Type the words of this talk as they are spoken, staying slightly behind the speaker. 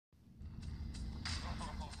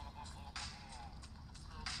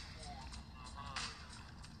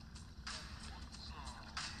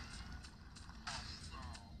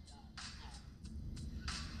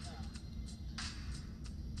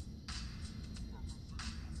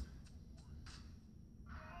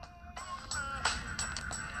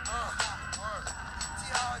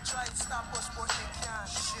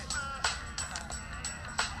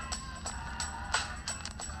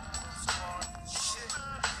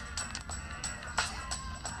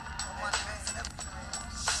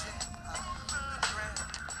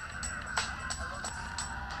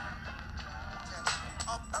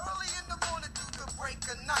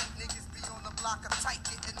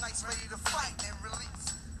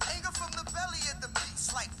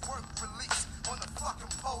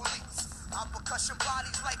I percussion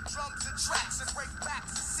bodies like drums and tracks and break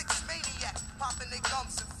backs. Six maniacs popping their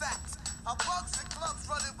gums and facts. I bugs and clubs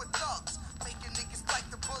running with thugs, making niggas bite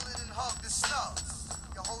the bullet and hug the snubs.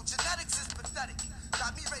 Your whole genetics is pathetic.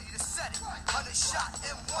 Got me ready to set it. 100 shot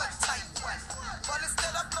M1 type wet. But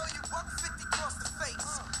instead I blow you up 50 across the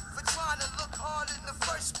face for trying to look hard in the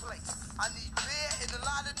first place. I need beer and a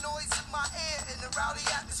lot of noise in my ear in the rowdy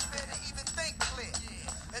atmosphere to even think clear.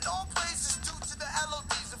 And all praise is due to the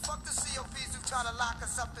LODs and fuck the COPs who try to lock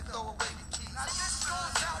us up and throw away the keys. Now this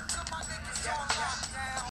goes out to my niggas on lockdown.